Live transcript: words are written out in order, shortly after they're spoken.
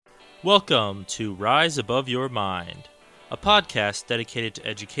Welcome to Rise Above Your Mind, a podcast dedicated to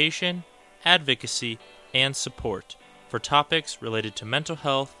education, advocacy, and support for topics related to mental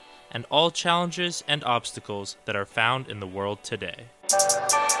health and all challenges and obstacles that are found in the world today.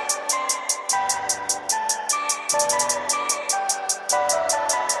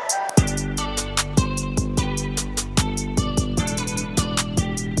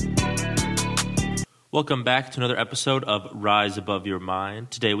 Welcome back to another episode of Rise Above Your Mind.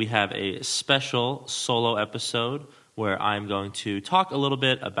 Today we have a special solo episode where I'm going to talk a little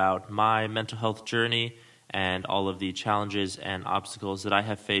bit about my mental health journey and all of the challenges and obstacles that I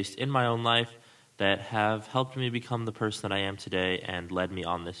have faced in my own life that have helped me become the person that I am today and led me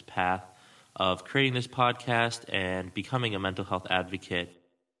on this path of creating this podcast and becoming a mental health advocate.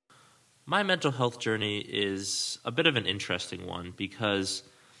 My mental health journey is a bit of an interesting one because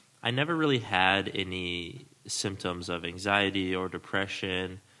I never really had any symptoms of anxiety or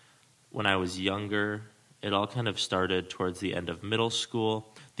depression when I was younger. It all kind of started towards the end of middle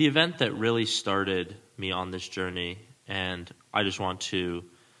school. The event that really started me on this journey, and I just want to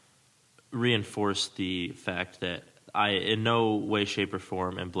reinforce the fact that I in no way, shape, or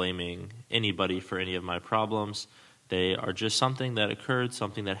form am blaming anybody for any of my problems. They are just something that occurred,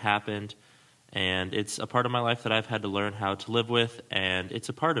 something that happened. And it's a part of my life that I've had to learn how to live with, and it's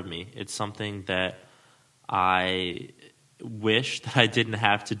a part of me. It's something that I wish that I didn't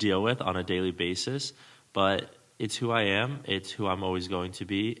have to deal with on a daily basis, but it's who I am. It's who I'm always going to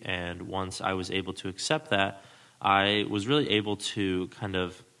be, and once I was able to accept that, I was really able to kind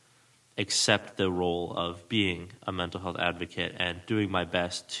of accept the role of being a mental health advocate and doing my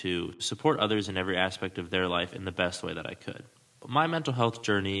best to support others in every aspect of their life in the best way that I could. My mental health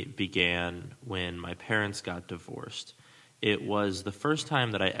journey began when my parents got divorced. It was the first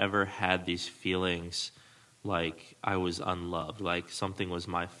time that I ever had these feelings like I was unloved, like something was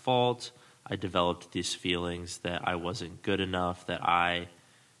my fault. I developed these feelings that I wasn't good enough, that I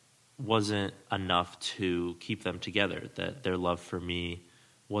wasn't enough to keep them together, that their love for me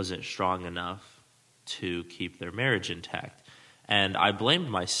wasn't strong enough to keep their marriage intact. And I blamed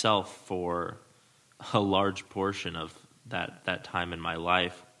myself for a large portion of that time in my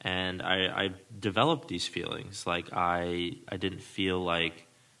life, and I developed these feelings like I didn't feel like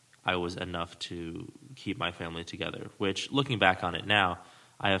I was enough to keep my family together, which looking back on it now,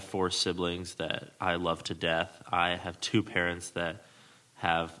 I have 4 siblings that I love to death. I have 2 parents that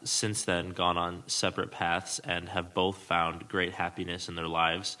have since then gone on separate paths and have both found great happiness in their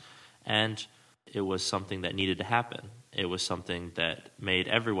lives, and it was something that needed to happen. It was something that made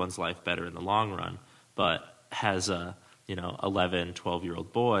everyone's life better in the long run, but as a 11,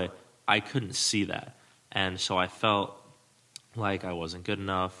 12-year-old boy, I couldn't see that. And so I felt like I wasn't good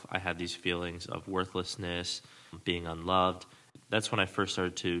enough. I had these feelings of worthlessness, being unloved. That's when I first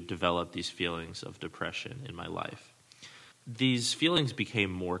started to develop these feelings of depression in my life. These feelings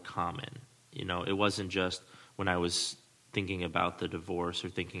became more common. It wasn't just when I was thinking about the divorce or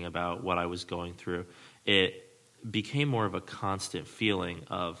thinking about what I was going through. It became more of a constant feeling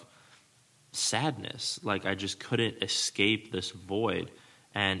of sadness, like I just couldn't escape this void,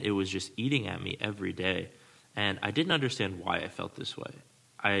 and it was just eating at me every day, and I didn't understand why I felt this way.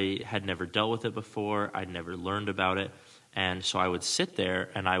 I had never dealt with it before, I'd never learned about it, and so I would sit there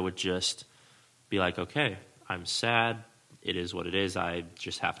and I would just be like, okay, I'm sad, it is what it is, I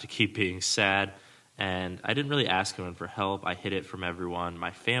just have to keep being sad, and I didn't really ask anyone for help. I hid it from everyone.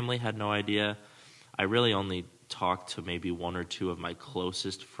 My family had no idea. I really only talked to maybe 1 or 2 of my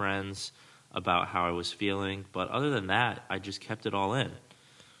closest friends about how I was feeling, but other than that, I just kept it all in.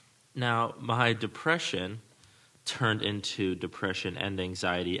 Now, my depression turned into depression and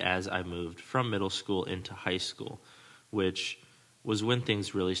anxiety as I moved from middle school into high school, which was when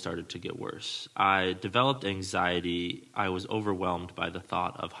things really started to get worse. I developed anxiety. I was overwhelmed by the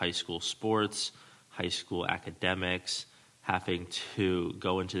thought of high school sports, high school academics, having to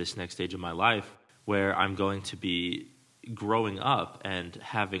go into this next stage of my life where I'm going to be growing up and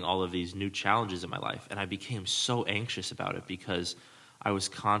having all of these new challenges in my life. And I became so anxious about it because I was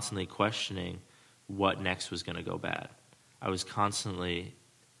constantly questioning what next was going to go bad. I was constantly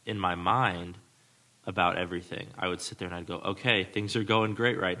in my mind about everything. I would sit there and I'd go, okay, things are going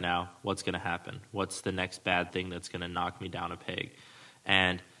great right now. What's going to happen? What's the next bad thing that's going to knock me down a peg?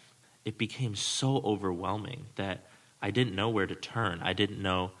 And it became so overwhelming that I didn't know where to turn. I didn't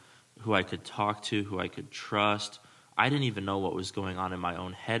know who I could talk to, who I could trust. I didn't even know what was going on in my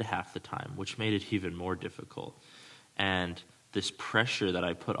own head half the time, which made it even more difficult. And this pressure that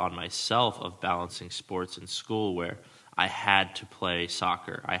I put on myself of balancing sports and school, where I had to play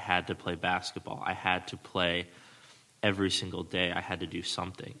soccer, I had to play basketball, I had to play every single day I had to do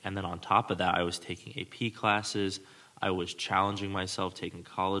something. And then on top of that, I was taking AP classes. I was challenging myself, taking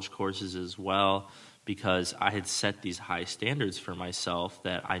college courses as well, because I had set these high standards for myself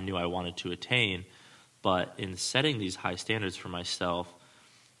that I knew I wanted to attain. But in setting these high standards for myself,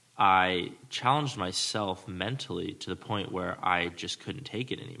 I challenged myself mentally to the point where I just couldn't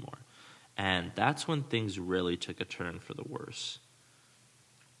take it anymore. And that's when things really took a turn for the worse.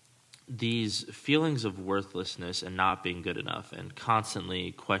 These feelings of worthlessness and not being good enough and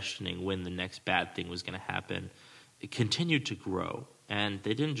constantly questioning when the next bad thing was going to happen, it continued to grow. And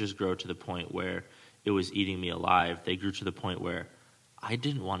they didn't just grow to the point where it was eating me alive. They grew to the point where I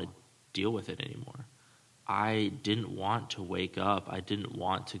didn't want to deal with it anymore. I didn't want to wake up. I didn't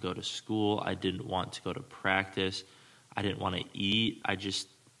want to go to school. I didn't want to go to practice. I didn't want to eat. I just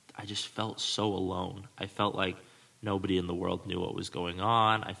felt so alone. I felt like nobody in the world knew what was going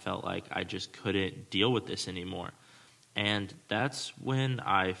on. I felt like I just couldn't deal with this anymore. And that's when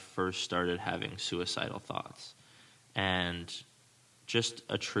I first started having suicidal thoughts. And just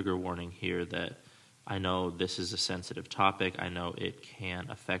a trigger warning here that I know this is a sensitive topic. I know it can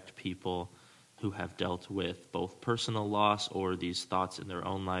affect people who have dealt with both personal loss or these thoughts in their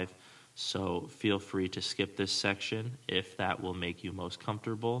own life. So feel free to skip this section if that will make you most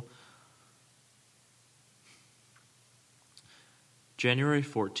comfortable. January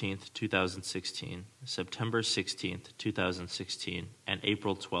 14th, 2016, September 16th, 2016, and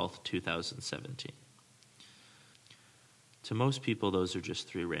April 12th, 2017. To most people, those are just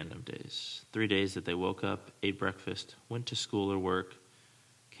 3 random days. 3 days that they woke up, ate breakfast, went to school or work,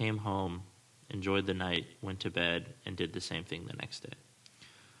 came home, enjoyed the night, went to bed, and did the same thing the next day.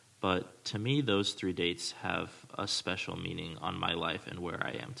 But to me, those 3 dates have a special meaning on my life and where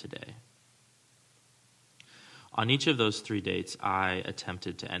I am today. On each of those 3 dates, I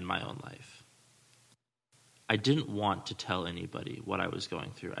attempted to end my own life. I didn't want to tell anybody what I was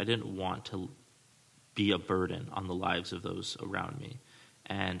going through. I didn't want to be a burden on the lives of those around me,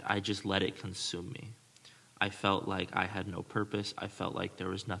 and I just let it consume me. I felt like I had no purpose. I felt like there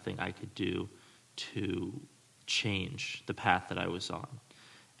was nothing I could do to change the path that I was on,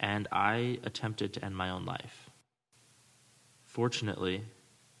 and I attempted to end my own life. Fortunately,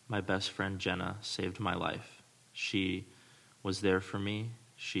 my best friend Jenna saved my life. She was there for me.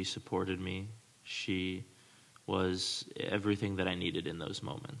 She supported me. She was everything that I needed in those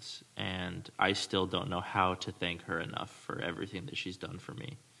moments. And I still don't know how to thank her enough for everything that she's done for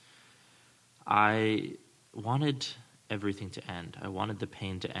me. I wanted everything to end. I wanted the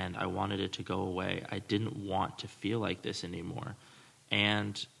pain to end. I wanted it to go away. I didn't want to feel like this anymore.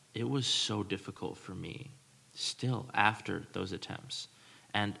 And it was so difficult for me still after those attempts.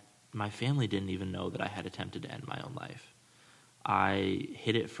 And my family didn't even know that I had attempted to end my own life. I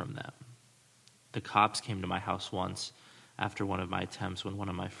hid it from them. The cops came to my house once after one of my attempts when one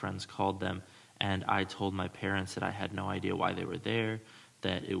of my friends called them, and I told my parents that I had no idea why they were there,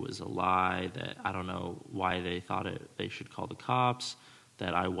 that it was a lie, that I don't know why they thought they should call the cops,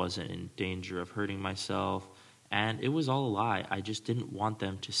 that I wasn't in danger of hurting myself, and it was all a lie. I just didn't want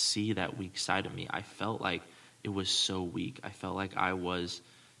them to see that weak side of me. I felt like it was so weak. I felt like I was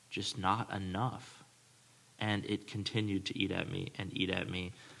just not enough. And it continued to eat at me,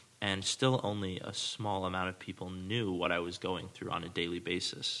 and still only a small amount of people knew what I was going through on a daily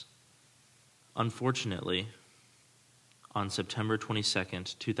basis. Unfortunately, on September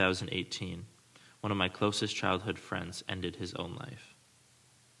 22nd, 2018, one of my closest childhood friends ended his own life.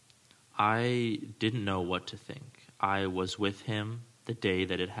 I didn't know what to think. I was with him the day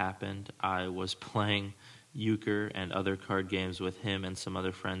that it happened. I was playing euchre and other card games with him and some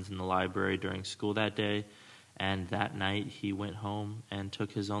other friends in the library during school that day, and that night he went home and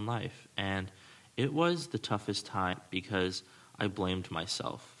took his own life. And it was the toughest time because I blamed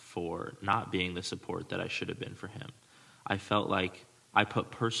myself for not being the support that I should have been for him. I felt like I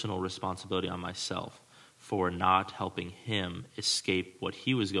put personal responsibility on myself for not helping him escape what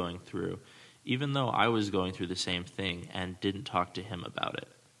he was going through, even though I was going through the same thing and didn't talk to him about it.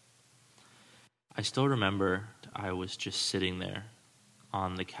 I still remember I was just sitting there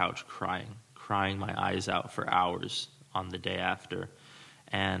on the couch crying my eyes out for hours on the day after.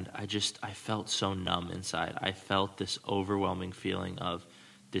 And I felt so numb inside. I felt this overwhelming feeling of,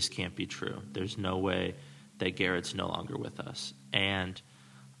 this can't be true. There's no way that Garrett's no longer with us. And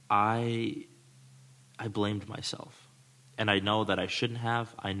I blamed myself. And I know that I shouldn't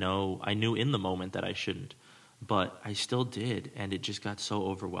have. I knew in the moment that I shouldn't. But I still did, and it just got so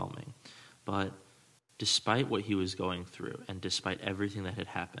overwhelming. But despite what he was going through, and despite everything that had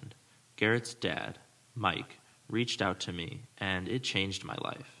happened, Garrett's dad, Mike, reached out to me, and it changed my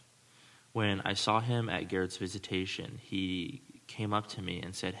life. When I saw him at Garrett's visitation, he came up to me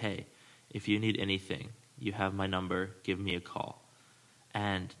and said, "Hey, if you need anything, you have my number, give me a call."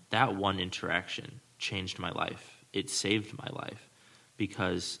 And that one interaction changed my life. It saved my life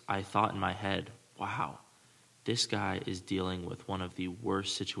because I thought in my head, wow, this guy is dealing with one of the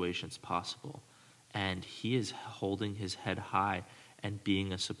worst situations possible, and he is holding his head high and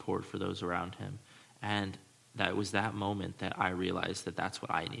being a support for those around him. And that was that moment that I realized that that's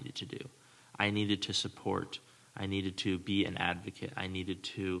what I needed to do. I needed to support. I needed to be an advocate. I needed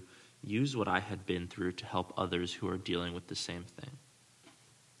to use what I had been through to help others who are dealing with the same thing.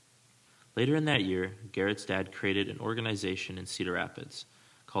 Later in that year, Garrett's dad created an organization in Cedar Rapids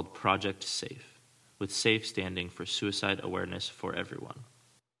called Project SAFE, with SAFE standing for Suicide Awareness for Everyone.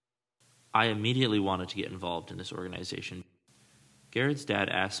 I immediately wanted to get involved in this organization. Garrett's dad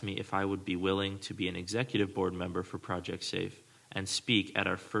asked me if I would be willing to be an executive board member for Project SAFE and speak at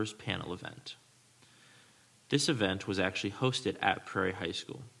our first panel event. This event was actually hosted at Prairie High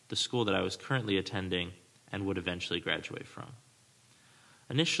School, the school that I was currently attending and would eventually graduate from.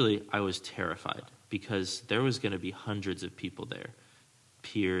 Initially, I was terrified because there was going to be hundreds of people there,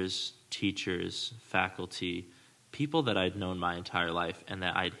 peers, teachers, faculty, people that I'd known my entire life and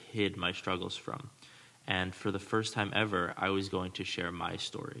that I'd hid my struggles from. And for the first time ever, I was going to share my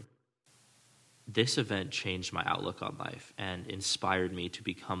story. This event changed my outlook on life and inspired me to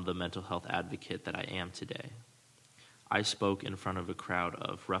become the mental health advocate that I am today. I spoke in front of a crowd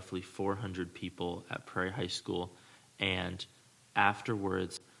of roughly 400 people at Prairie High School, and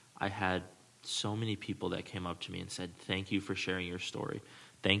afterwards, I had so many people that came up to me and said, "Thank you for sharing your story.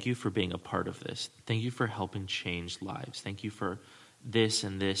 Thank you for being a part of this. Thank you for helping change lives. Thank you for this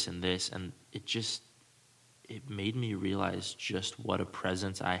and this and this." And it made me realize just what a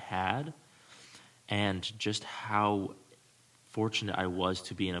presence I had and just how fortunate I was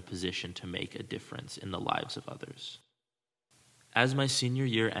to be in a position to make a difference in the lives of others. As my senior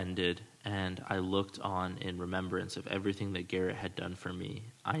year ended and I looked on in remembrance of everything that Garrett had done for me,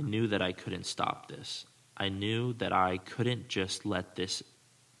 I knew that I couldn't stop this. I knew that I couldn't just let this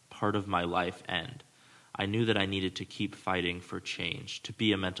part of my life end. I knew that I needed to keep fighting for change, to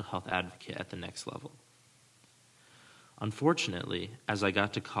be a mental health advocate at the next level. Unfortunately, as I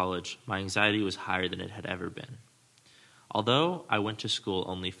got to college, my anxiety was higher than it had ever been. Although I went to school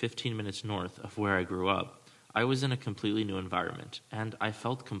only 15 minutes north of where I grew up, I was in a completely new environment, and I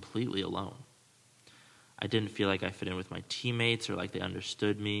felt completely alone. I didn't feel like I fit in with my teammates or like they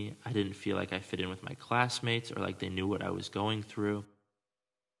understood me. I didn't feel like I fit in with my classmates or like they knew what I was going through.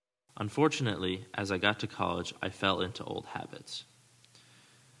 Unfortunately, as I got to college, I fell into old habits.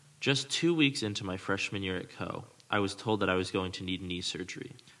 Just 2 weeks into my freshman year at Co., I was told that I was going to need knee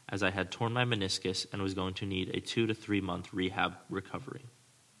surgery, as I had torn my meniscus and was going to need a 2 to 3 month rehab recovery.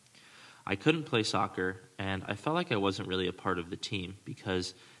 I couldn't play soccer, and I felt like I wasn't really a part of the team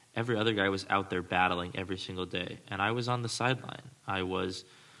because every other guy was out there battling every single day, and I was on the sideline. I was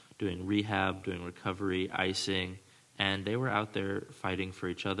doing rehab, doing recovery, icing, and they were out there fighting for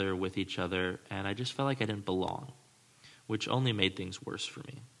each other, with each other, and I just felt like I didn't belong, which only made things worse for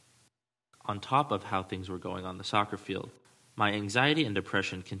me. On top of how things were going on the soccer field, my anxiety and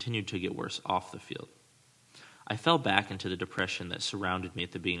depression continued to get worse off the field. I fell back into the depression that surrounded me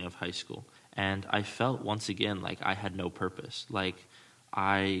at the beginning of high school, and I felt once again like I had no purpose, like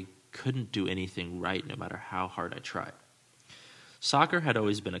I couldn't do anything right no matter how hard I tried. Soccer had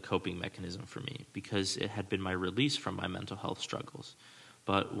always been a coping mechanism for me because it had been my release from my mental health struggles.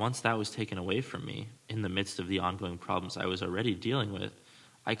 But once that was taken away from me, in the midst of the ongoing problems I was already dealing with,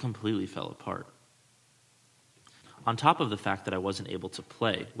 I completely fell apart. On top of the fact that I wasn't able to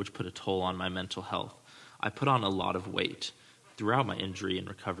play, which put a toll on my mental health, I put on a lot of weight throughout my injury and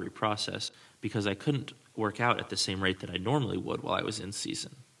recovery process because I couldn't work out at the same rate that I normally would while I was in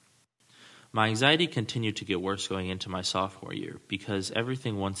season. My anxiety continued to get worse going into my sophomore year because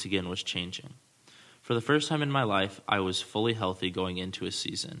everything once again was changing. For the first time in my life, I was fully healthy going into a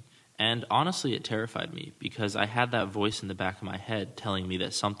season, and honestly it terrified me because I had that voice in the back of my head telling me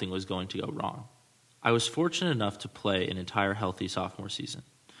that something was going to go wrong. I was fortunate enough to play an entire healthy sophomore season.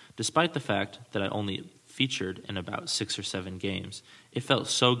 Despite the fact that I only featured in about 6 or 7 games, it felt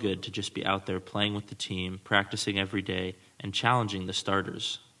so good to just be out there playing with the team, practicing every day, and challenging the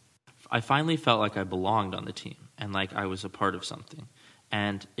starters. I finally felt like I belonged on the team and like I was a part of something,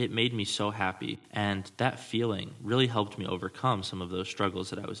 and it made me so happy, and that feeling really helped me overcome some of those struggles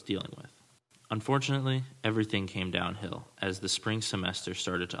that I was dealing with. Unfortunately, everything came downhill as the spring semester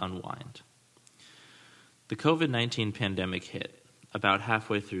started to unwind. The COVID-19 pandemic hit about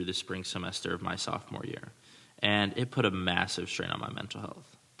halfway through the spring semester of my sophomore year, and it put a massive strain on my mental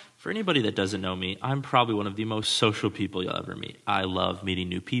health. For anybody that doesn't know me, I'm probably one of the most social people you'll ever meet. I love meeting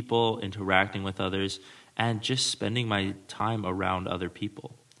new people, interacting with others, and just spending my time around other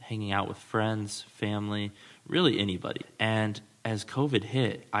people, hanging out with friends, family, really anybody. And as COVID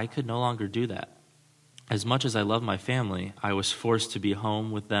hit, I could no longer do that. As much as I love my family, I was forced to be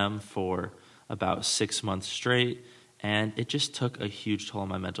home with them for about 6 months straight, and it just took a huge toll on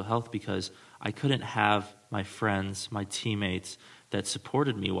my mental health because I couldn't have my friends, my teammates that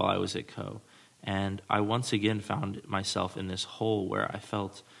supported me while I was at Co. And I once again found myself in this hole where I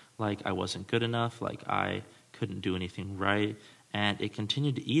felt like I wasn't good enough, like I couldn't do anything right, and it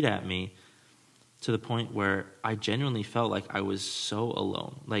continued to eat at me to the point where I genuinely felt like I was so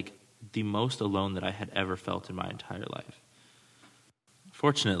alone, like the most alone that I had ever felt in my entire life.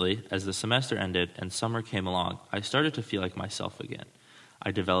 Fortunately, as the semester ended and summer came along, I started to feel like myself again. I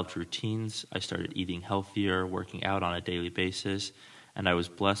developed routines, I started eating healthier, working out on a daily basis, and I was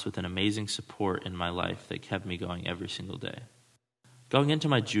blessed with an amazing support in my life that kept me going every single day. Going into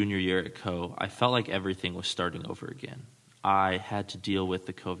my junior year at Co, I felt like everything was starting over again. I had to deal with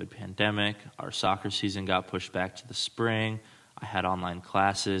the COVID pandemic, our soccer season got pushed back to the spring, I had online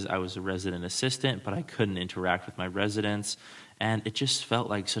classes, I was a resident assistant, but I couldn't interact with my residents, and it just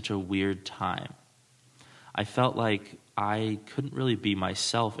felt like such a weird time. I felt like I couldn't really be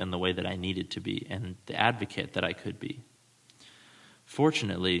myself in the way that I needed to be and the advocate that I could be.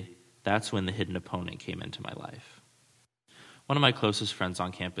 Fortunately, that's when the hidden opponent came into my life. One of my closest friends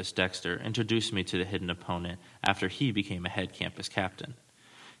on campus, Dexter, introduced me to the hidden opponent after he became a head campus captain.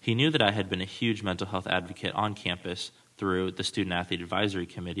 He knew that I had been a huge mental health advocate on campus through the Student Athlete Advisory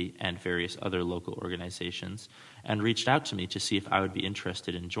Committee and various other local organizations, and reached out to me to see if I would be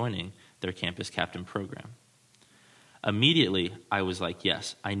interested in joining their campus captain program. Immediately, I was like,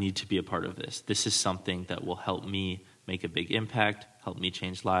 yes, I need to be a part of this. This is something that will help me make a big impact, help me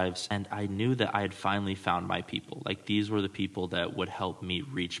change lives, and I knew that I had finally found my people. Like, these were the people that would help me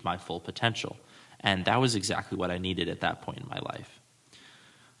reach my full potential, and that was exactly what I needed at that point in my life.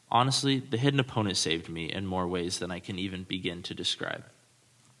 Honestly, the hidden opponent saved me in more ways than I can even begin to describe.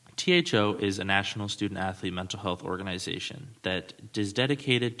 THO is a national student-athlete mental health organization that is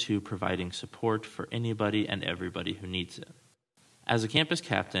dedicated to providing support for anybody and everybody who needs it. As a campus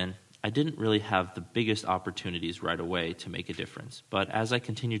captain, I didn't really have the biggest opportunities right away to make a difference, but as I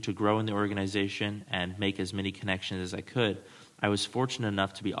continued to grow in the organization and make as many connections as I could, I was fortunate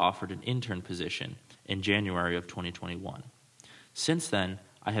enough to be offered an intern position in January of 2021. Since then,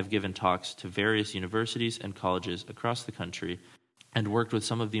 I have given talks to various universities and colleges across the country and worked with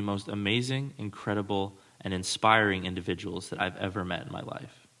some of the most amazing, incredible, and inspiring individuals that I've ever met in my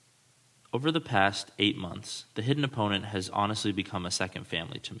life. Over the past 8 months, the hidden opponent has honestly become a second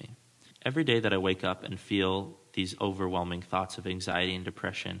family to me. Every day that I wake up and feel these overwhelming thoughts of anxiety and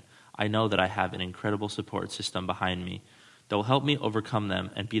depression, I know that I have an incredible support system behind me that will help me overcome them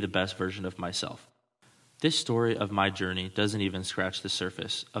and be the best version of myself. This story of my journey doesn't even scratch the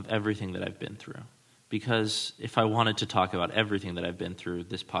surface of everything that I've been through. Because if I wanted to talk about everything that I've been through,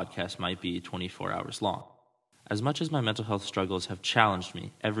 this podcast might be 24 hours long. As much as my mental health struggles have challenged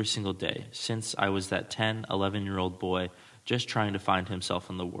me every single day since I was that 10, 11-year-old boy just trying to find himself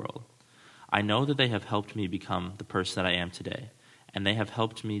in the world, I know that they have helped me become the person that I am today, and they have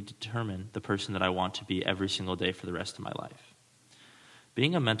helped me determine the person that I want to be every single day for the rest of my life.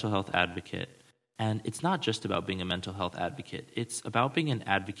 Being a mental health advocate, and it's not just about being a mental health advocate, it's about being an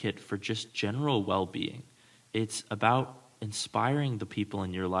advocate for just general well-being. It's about inspiring the people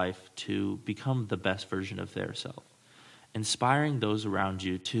in your life to become the best version of their self. Inspiring those around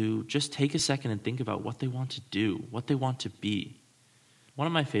you to just take a second and think about what they want to do, what they want to be. One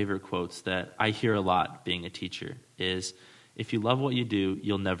of my favorite quotes that I hear a lot being a teacher is, if you love what you do,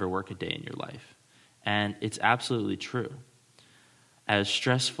 you'll never work a day in your life. And it's absolutely true. As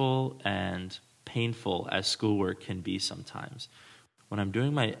stressful and painful as schoolwork can be sometimes, when I'm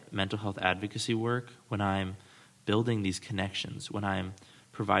doing my mental health advocacy work, when I'm building these connections, when I'm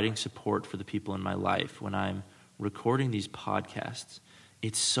providing support for the people in my life, when I'm recording these podcasts,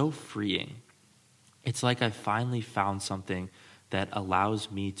 it's so freeing. It's like I finally found something that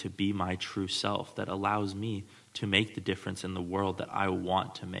allows me to be my true self, that allows me to make the difference in the world that I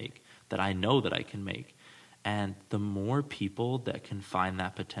want to make, that I know that I can make. And the more people that can find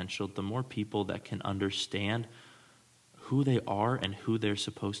that potential, the more people that can understand who they are and who they're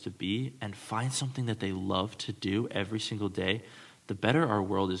supposed to be and find something that they love to do every single day, the better our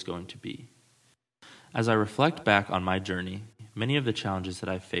world is going to be. As I reflect back on my journey, many of the challenges that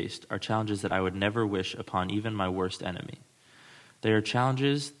I've faced are challenges that I would never wish upon even my worst enemy. They are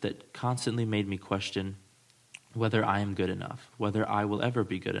challenges that constantly made me question, whether I am good enough, whether I will ever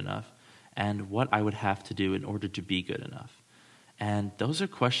be good enough, and what I would have to do in order to be good enough. And those are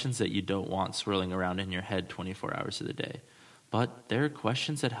questions that you don't want swirling around in your head 24 hours of the day. But they're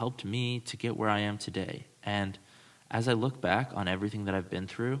questions that helped me to get where I am today. And as I look back on everything that I've been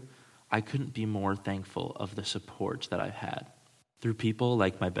through, I couldn't be more thankful of the support that I've had. Through people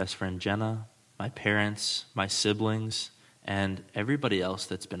like my best friend Jenna, my parents, my siblings, and everybody else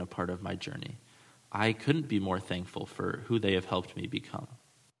that's been a part of my journey. I couldn't be more thankful for who they have helped me become.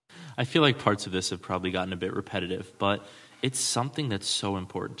 I feel like parts of this have probably gotten a bit repetitive, but it's something that's so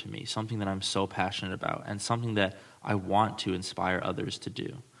important to me, something that I'm so passionate about, and something that I want to inspire others to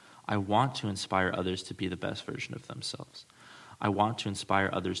do. I want to inspire others to be the best version of themselves. I want to inspire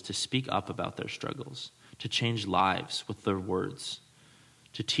others to speak up about their struggles, to change lives with their words,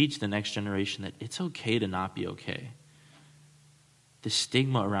 to teach the next generation that it's okay to not be okay. The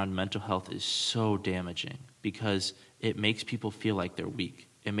stigma around mental health is so damaging because it makes people feel like they're weak.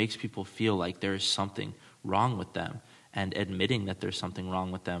 It makes people feel like there is something wrong with them, and admitting that there's something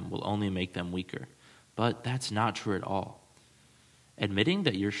wrong with them will only make them weaker. But that's not true at all. Admitting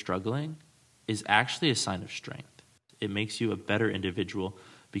that you're struggling is actually a sign of strength. It makes you a better individual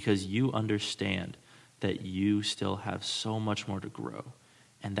because you understand that you still have so much more to grow,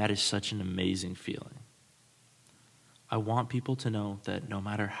 and that is such an amazing feeling. I want people to know that no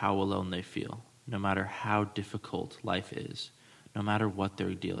matter how alone they feel, no matter how difficult life is, no matter what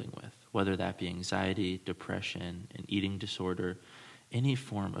they're dealing with, whether that be anxiety, depression, an eating disorder, any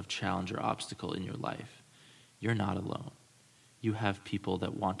form of challenge or obstacle in your life, you're not alone. You have people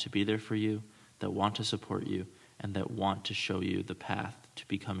that want to be there for you, that want to support you, and that want to show you the path to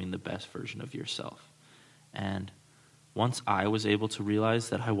becoming the best version of yourself. And once I was able to realize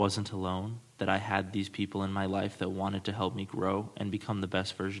that I wasn't alone, that I had these people in my life that wanted to help me grow and become the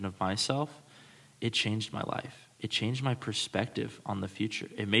best version of myself, it changed my life. It changed my perspective on the future.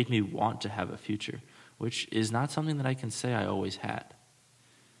 It made me want to have a future, which is not something that I can say I always had.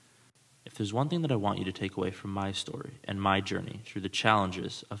 If there's one thing that I want you to take away from my story and my journey through the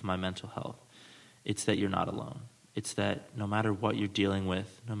challenges of my mental health, it's that you're not alone. It's that no matter what you're dealing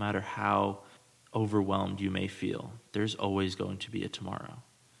with, no matter how overwhelmed you may feel, there's always going to be a tomorrow.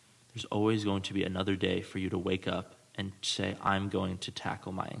 There's always going to be another day for you to wake up and say, I'm going to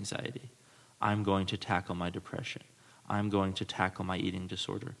tackle my anxiety. I'm going to tackle my depression. I'm going to tackle my eating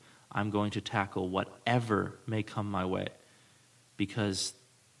disorder. I'm going to tackle whatever may come my way. Because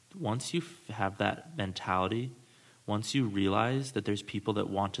once you have that mentality, once you realize that there's people that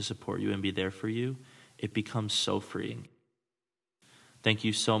want to support you and be there for you, it becomes so freeing. Thank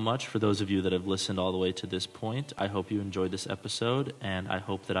you so much for those of you that have listened all the way to this point. I hope you enjoyed this episode, and I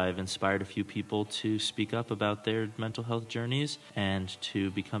hope that I have inspired a few people to speak up about their mental health journeys and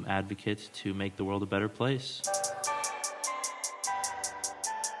to become advocates to make the world a better place.